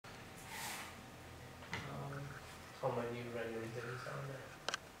how many render days are there?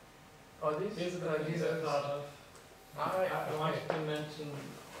 Oh, These are the things I thought of. I wanted to mention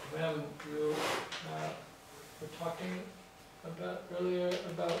when you were talking about earlier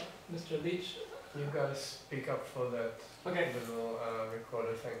about Mr. Leach. You gotta speak up for that little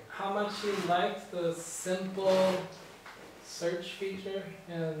recorder thing. How much you liked the simple search feature,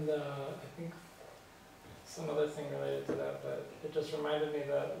 and I think some other thing related to that, but it just reminded me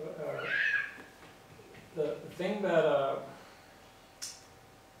that the thing that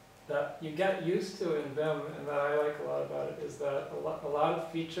that you get used to in Vim, and that I like a lot about it, is that a lot of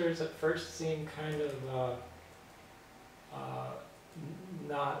features at first seem kind of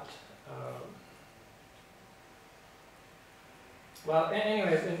not. Well,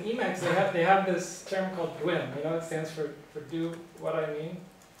 anyways, in Emacs they have this term called dwim. You know, it stands for do what I mean.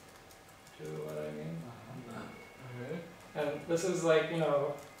 Do what I mean. And this is like, you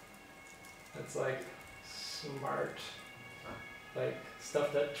know, it's like smart, like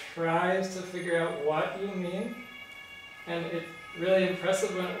stuff that tries to figure out what you mean, and it's really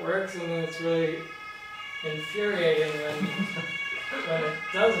impressive when it works, and then it's really infuriating when it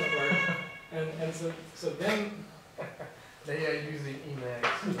doesn't work. And so then. They are using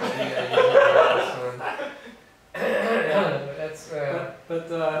Emacs. They are using yeah, that's.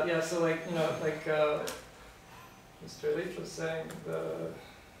 Yeah. So like, you know, like Mr. Leach was saying,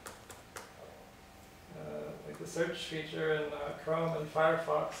 like the search feature in Chrome and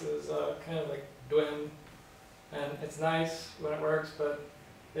Firefox is kind of like dwim, and it's nice when it works, but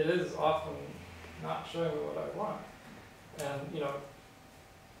it is often not showing me what I want. And you know,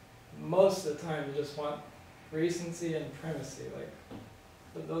 most of the time you just want recency and primacy, like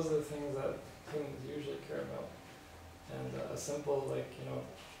those are the things that humans usually care about. And a simple, like, you know,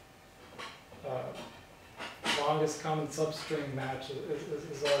 longest common substring match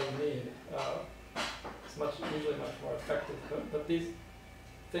is all you need. It's usually much more effective. But these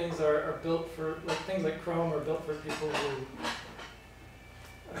things are built for, like things like Chrome are built for people who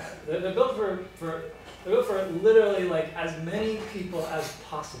they're built for literally like as many people as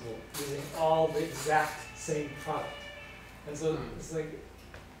possible using all the exact same product. And so it's like,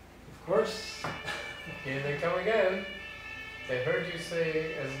 of course. Here they come again. They heard you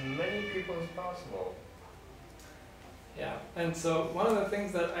say as many people as possible. Yeah, and so one of the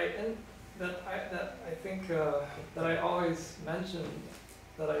things that I think that I always mention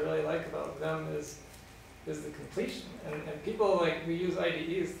that I really like about Vim is the completion. And people like who use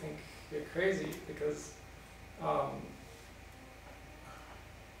IDEs think you're crazy because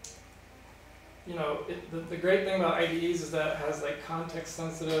you know, the great thing about IDEs is that it has like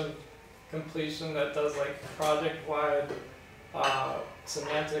context-sensitive completion that does like project-wide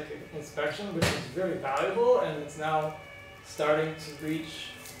semantic inspection, which is very valuable, and it's now starting to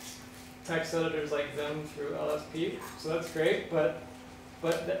reach text editors like Vim through LSP. So that's great, but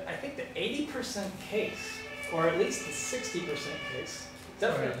I think the 80% case, or at least the 60% case,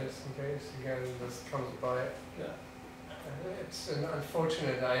 definitely. Sorry, just in case again this comes by. Yeah. It's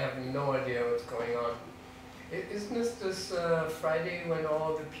unfortunate. I have no idea what's going on. Isn't this Friday when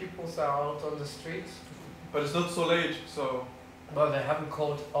all the pupils are out on the streets? But it's not so late, so. Well, they haven't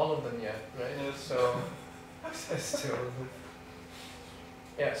called all of them yet, right? Yes. So, still.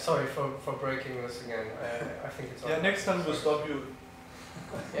 Yeah, sorry for breaking this again. I think it's. Yeah, next time we'll stop you.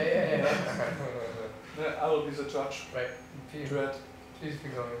 Yeah. I will be the judge. Right. Please be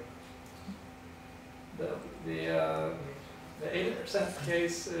going. The 80%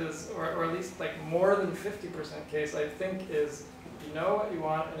 case is, or at least like more than 50% case, I think is you know what you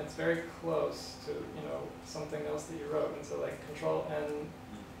want and it's very close to, you know, something else that you wrote. And so like Control N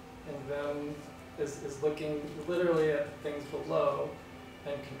in Vim is looking literally at the things below,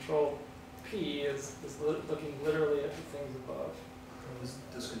 and Control P is looking literally at the things above.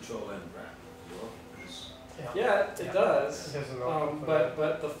 Does Control N wrap? Yeah, it does.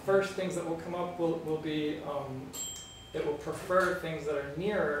 But the first things that will come up will be it will prefer things that are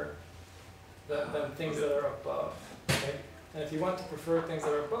nearer than things that are above. Okay? And if you want to prefer things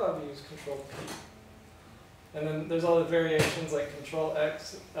that are above, you use Control P. And then there's all the variations like Control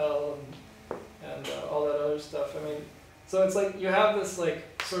X, L, and all that other stuff. I mean, so it's like you have this like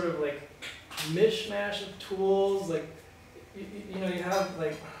sort of like mishmash of tools. Like you know, you have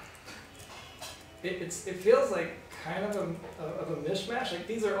like. It feels like kind of a mishmash. Like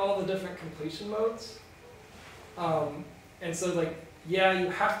these are all the different completion modes, and so like yeah, you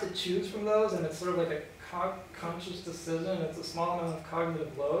have to choose from those, and it's sort of like a conscious decision. It's a small amount of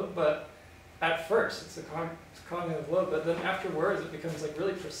cognitive load, but at first it's a cognitive load. But then afterwards, it becomes like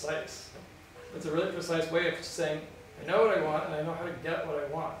really precise. It's a really precise way of saying I know what I want and I know how to get what I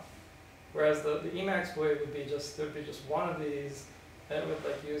want, Whereas the Emacs way would be just, there'd be just one of these, and it would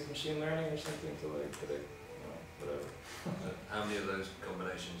like use machine learning or something to like predict, you know, whatever. How many of those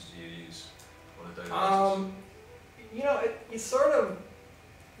combinations do you use on a daily basis? You know, you sort of,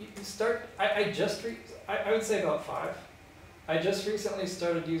 you start, I would say about 5. I just recently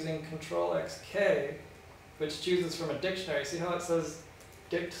started using Control-XK, which chooses from a dictionary. See how it says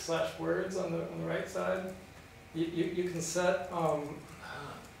dict/words on the right side? You can set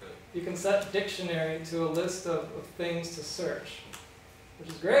you can set dictionary to a list of things to search, which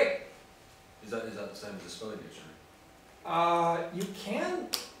is great. Is that the same as a spelling dictionary? You can.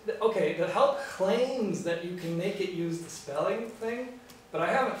 Okay, the help claims that you can make it use the spelling thing, but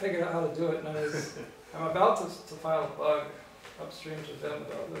I haven't figured out how to do it, and I'm about to file a bug upstream to Vim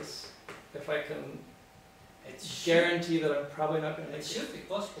about this. If I can guarantee that I'm probably not going to make it. It should be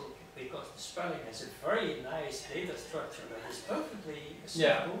possible because the spelling has a very nice data structure that is perfectly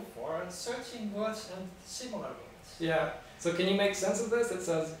suitable for searching words and similar words. Yeah. So can you make sense of this? It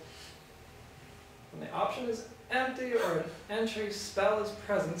says when the option is empty or an entry spell is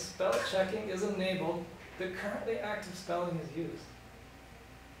present, spell checking is enabled, the currently active spelling is used.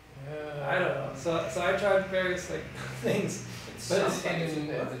 I don't know. So I tried various like things, but It's hidden in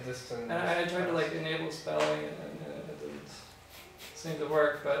the distance. and I tried to like enable spelling and it didn't seem to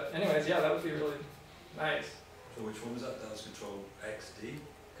work. But anyways, yeah, that would be really nice. So which one was that? That was Control-XD?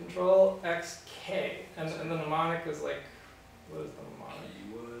 Control-XK, and the mnemonic is like, what is the mnemonic?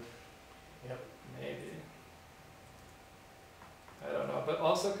 Keyword? Yep. Maybe. I don't know, but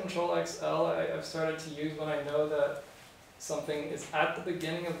also Control-XL I've started to use when I know that something is at the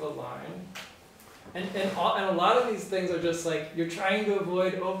beginning of the line. And a lot of these things are just like, you're trying to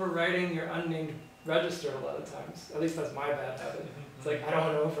avoid overwriting your unnamed register a lot of times. At least that's my bad habit. It's like, I don't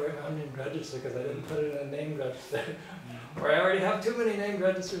want to overwrite my unnamed register because I didn't put it in a named register. Or I already have too many named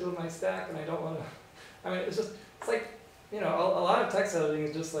registers on my stack and I don't want to. I mean, it's like, you know, a lot of text editing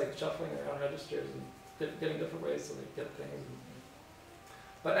is just like shuffling around registers and getting different ways to like get things.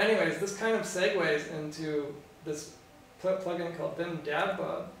 But anyways, this kind of segues into this plugin called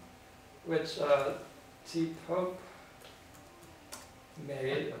vim-dadbod, which T. Pope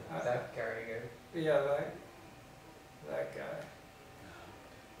made. That guy again. Yeah, that guy.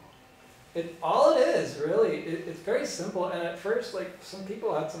 All it is, really, it's very simple, and at first, like, some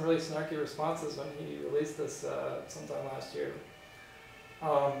people had some really snarky responses when he released this sometime last year.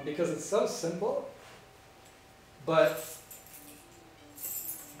 Because it's so simple, but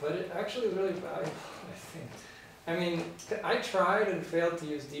it actually is really valuable, I think. I mean, I tried and failed to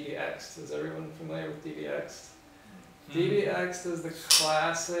use DBX. Is everyone familiar with DBX? DBX is the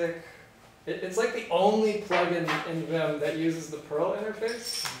classic. It's like the only plugin in Vim that uses the Perl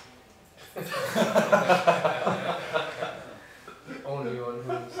interface. The only one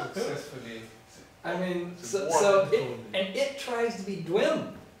who successfully. I mean, it tries to be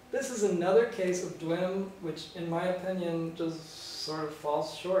dwim. This is another case of dwim, which, in my opinion, just sort of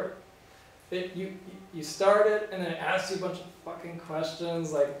falls short. You start it, and then it asks you a bunch of fucking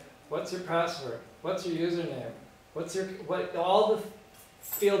questions like, what's your password? What's your username? All the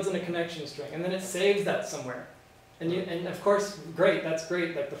fields in a connection string, and then it saves that somewhere. And of course, great, that's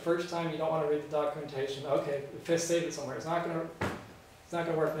great. Like the first time you don't want to read the documentation, okay, if save it somewhere. It's not gonna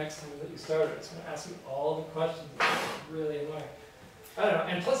work next time that you start it. It's gonna ask you all the questions. It's really annoying. I don't know.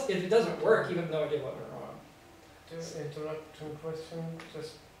 And plus, if it doesn't work, you have no idea what went wrong. To interrupt one question,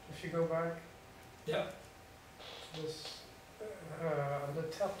 just if you go back. Yeah. This, on the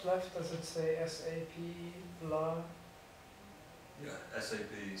top left, does it say SAP blah? Yeah,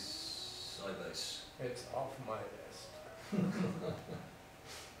 SAP Sybase. It's off my list.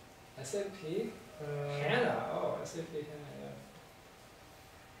 SAP? HANA. Oh, SAP HANA, yeah.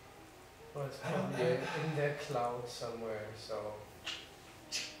 Well, it's probably in their cloud somewhere, so.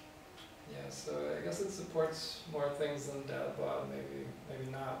 Yeah, so I guess it supports more things than dadbod, maybe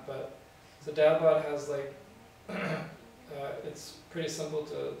not, but so dadbod has like, it's pretty simple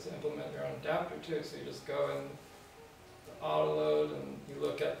to implement your own adapter too, so you just go in the auto load and you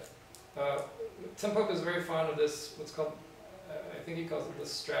look at, Tim Pope is very fond of this, what's called, I think he calls it the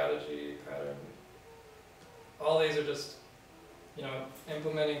strategy pattern. All these are just, you know,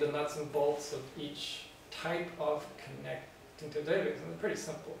 implementing the nuts and bolts of each type of connecting to a database. And it's pretty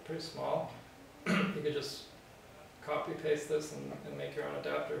simple, pretty small. You could just copy paste this and make your own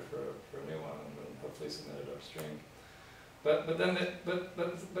adapter for a new one, and then hopefully submit it upstream.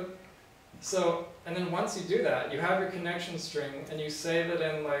 So and then once you do that, you have your connection string, and you save it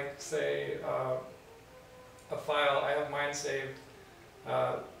in, like, say, a file. I have mine saved.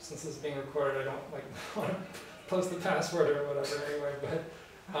 Since this is being recorded, I don't like want to post the password or whatever anyway.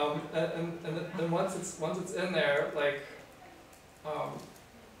 And then once it's in there, like,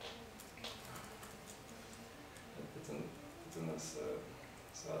 it's in this.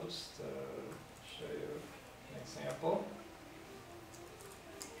 So I'll just show you an example.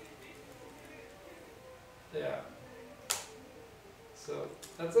 Yeah. So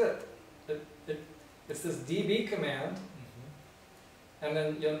that's it. It's this db command, and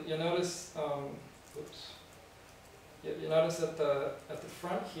then you'll notice. Oops. You notice at the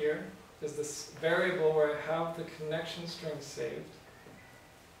front here is this variable where I have the connection string saved,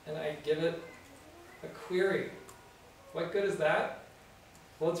 and I give it a query. What good is that?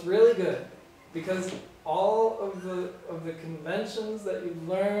 Well, it's really good, because all of the conventions that you've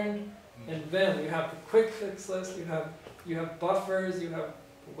learned in Vim, you have the quick fix list, you have buffers, you have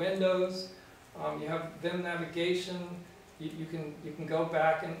windows, you have Vim navigation. You can go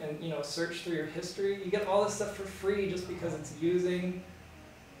back and search through your history. You get all this stuff for free just because it's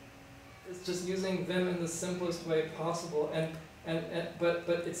just using Vim in the simplest way possible.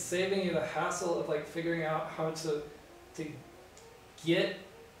 But it's saving you the hassle of like figuring out how to get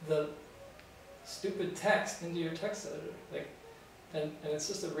the stupid text into your text editor. Like, and it's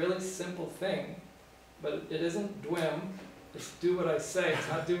just a really simple thing, but it isn't dwim. It's do what I say. It's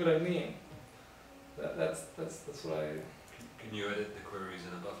not do what I mean. That's what I. Can you edit the queries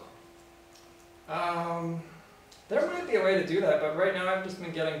in a buffer? There might be a way to do that, but right now I've just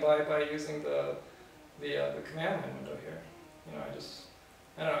been getting by using the command line window here.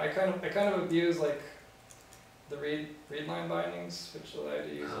 I don't know. I kind of abuse like the read line bindings, which allow you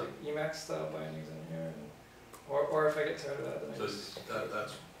to use like Emacs style bindings in here, or if I get tired of that, then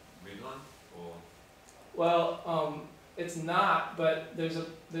that's read line, or well, it's not, but there's a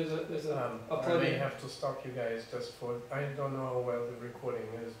I plugin. may have to stop you guys just for, I don't know how well the recording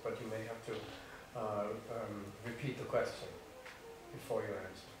is, but you may have to repeat the question before you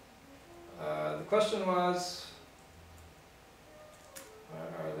answer. The question was,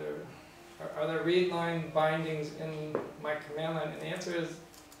 are there read line bindings in my command line? And the answer is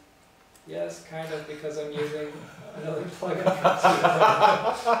yes, kind of, because I'm using another plugin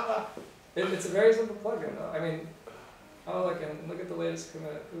from It's a very simple plugin, though. I mean, oh, look at the latest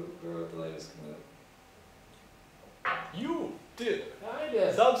commit. Who wrote the latest commit? You did. I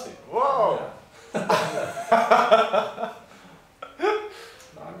did. Something. Whoa. Yeah.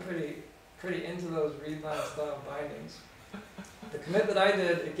 No, I'm pretty into those read line style bindings. The commit that I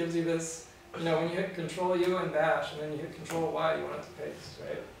did, it gives you this, when you hit Control U and Bash, and then you hit Control Y, you want it to paste,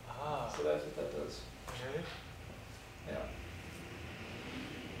 right? Ah. So that's what that does. Okay. Yeah.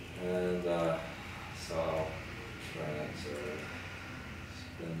 And so I'll try not to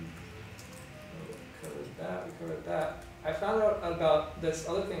spin. We covered that. I found out about this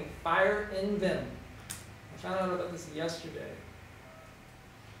other thing, firenvim. I found out about this yesterday.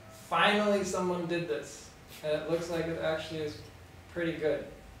 Finally someone did this, and it looks like it actually is pretty good.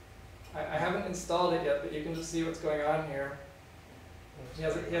 I haven't installed it yet, but you can just see what's going on here. He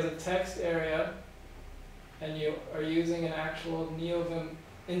has a text area, and you are using an actual Neovim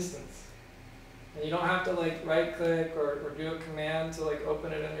instance. And you don't have to like right click or do a command to like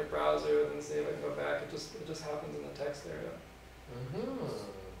open it in your browser and then see if I can go back. It just happens in the text area. Pretty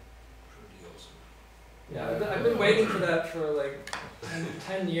awesome. Yeah, I've been waiting for that for like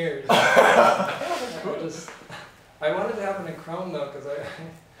 10 years. I wanted to happen in Chrome though, because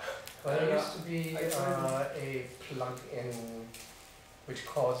there used to be a plug-in which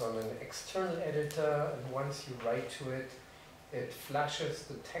calls on an external editor, and once you write to it, it flashes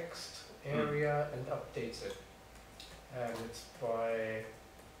the text area and updates it. And it's by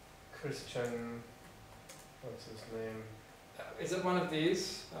Christian, what's his name? Is it one of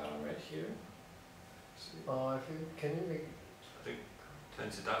these right here? Can you make? I think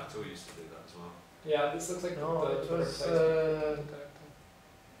Tensor used to do that as well. Yeah, this looks like No, the it was replacement.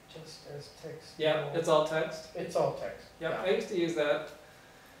 just as text. Yeah, it's all text. It's all text. Yep, yeah. I used to use that.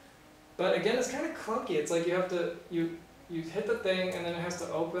 But again, it's kind of clunky. It's like you have to, you hit the thing and then it has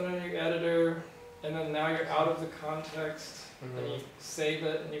to open in your editor, and then now you're out of the context, and you save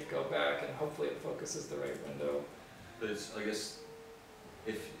it and you go back and hopefully it focuses the right window. But it's, I guess,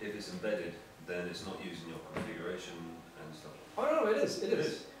 if it's embedded, then it's not using your configuration and stuff. Oh no, it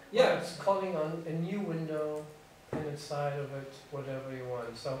is. Yeah, Yeah. it's calling on a new window, and inside of it, whatever you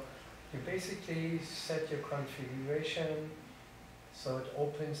want. So you basically set your configuration so it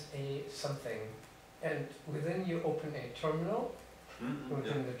opens something, and within you open a terminal.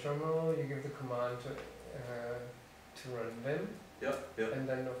 Within the terminal, you give the command to run vim. And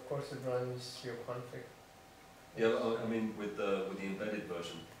then of course it runs your config. Yeah, I mean with the embedded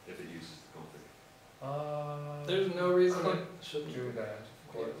version, if it uses the config. There's no reason it shouldn't do that.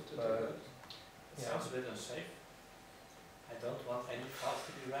 be able to do that. It sounds a bit unsafe. I don't want any files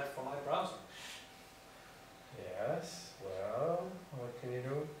to be read from my browser. Yes, well, what can you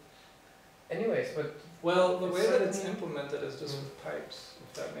do? Anyways, but well, the way that it's implemented is just with pipes,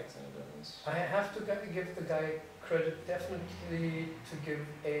 if that makes any difference. I have to give the guy credit definitely to give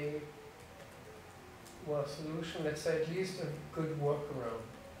a solution, let's say at least a good workaround.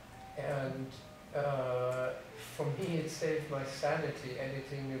 And for me it saved my sanity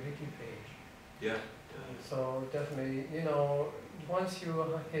editing a wiki page. Yeah. So definitely, you know, once you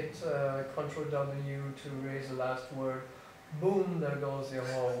hit Ctrl W to erase the last word, boom, there goes your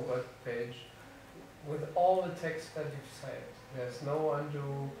whole web page with all the text that you've saved. There's no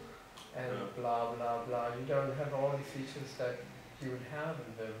undo and blah blah blah. You don't have all the features that you would have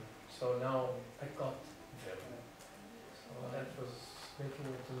in Vim. So now I got Vim. So that was making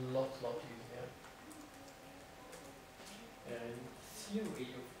it a lot easier. In theory,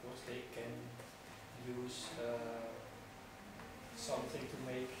 of course, they can use something to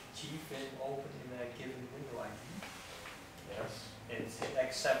make gvim open in a given window ID. Yes. It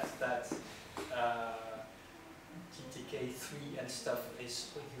accepts that GTK3 and stuff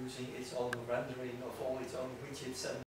is using its own rendering of all its own widgets and